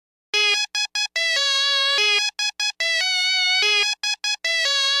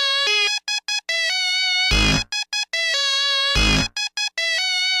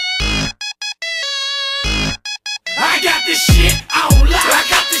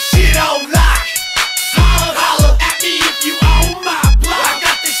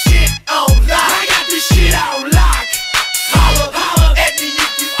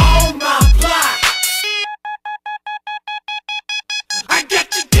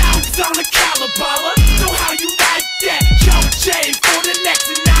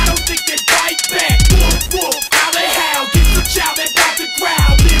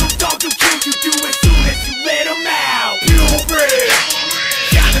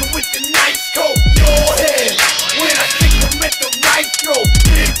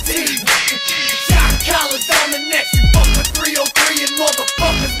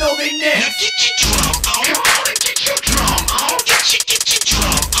get your drum on. Get your drum on. Get your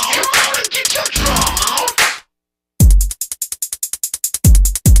drum on. Get your drum on.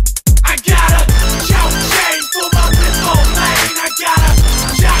 I got a Chokechain for my pitbull lane. I got a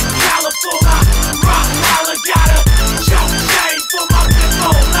Jack collar for my rock collar. Got a Chokechain for my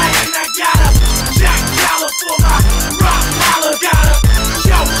pitbull lane. I got a Jack collar for my rock collar. Got a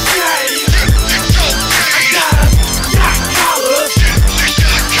Chokechain. I got a Jack collar.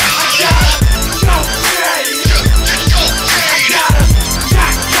 I got a Chokechain. I got a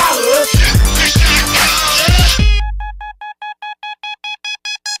Jack collar.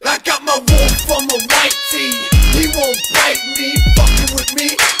 I got my wolf from a white tee. He won't bite me, fucking with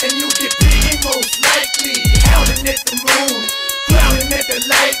me, and you get bitten most likely. Howling at the moon, growling at the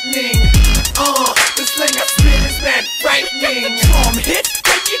lightning. The slang I spit is mad frightening. Drum hit,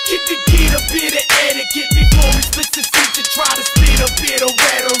 make your kid to get a bit of etiquette before he splits the seeds to try to spit a bit of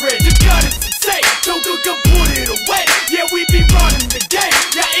rhetoric. You got it to say, don't go put it away. Yeah, we be running the game.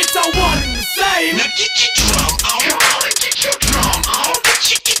 Yeah, it's all one and the same. Now get your drum on, get your drum on.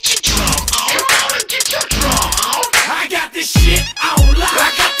 Get your drum on, get your drum on. I got this shit on lock.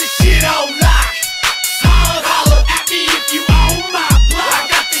 I got this shit on lock. Holler at me if you own my block. I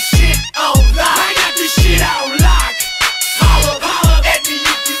got this shit on lock. I got this shit on lock. Holler at me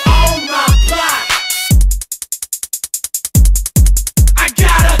if you own my block. I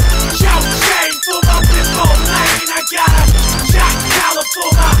got a Chokechain for my pitbull lane. I got a Jack collar for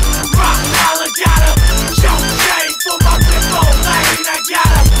my rock collar. Got a Chokechain for my pitbull lane. I got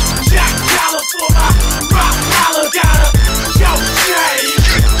a Jack collar for my rock collar. Got a Chokechain.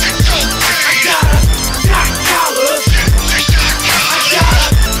 I got a Jack collar. I got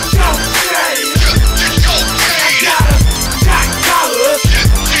a Chokechain. I got a Jack collar.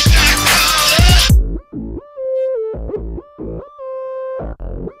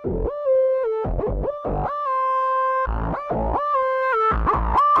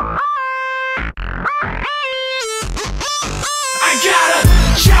 I got a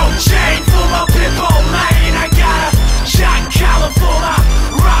Chokechain for my pitbull lane. I got a shot collar for my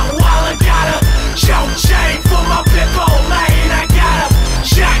rock wallet. Got a Chokechain for my pitbull lane. I got a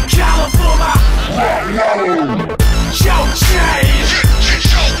shot collar for my rock wallet. Chokechain.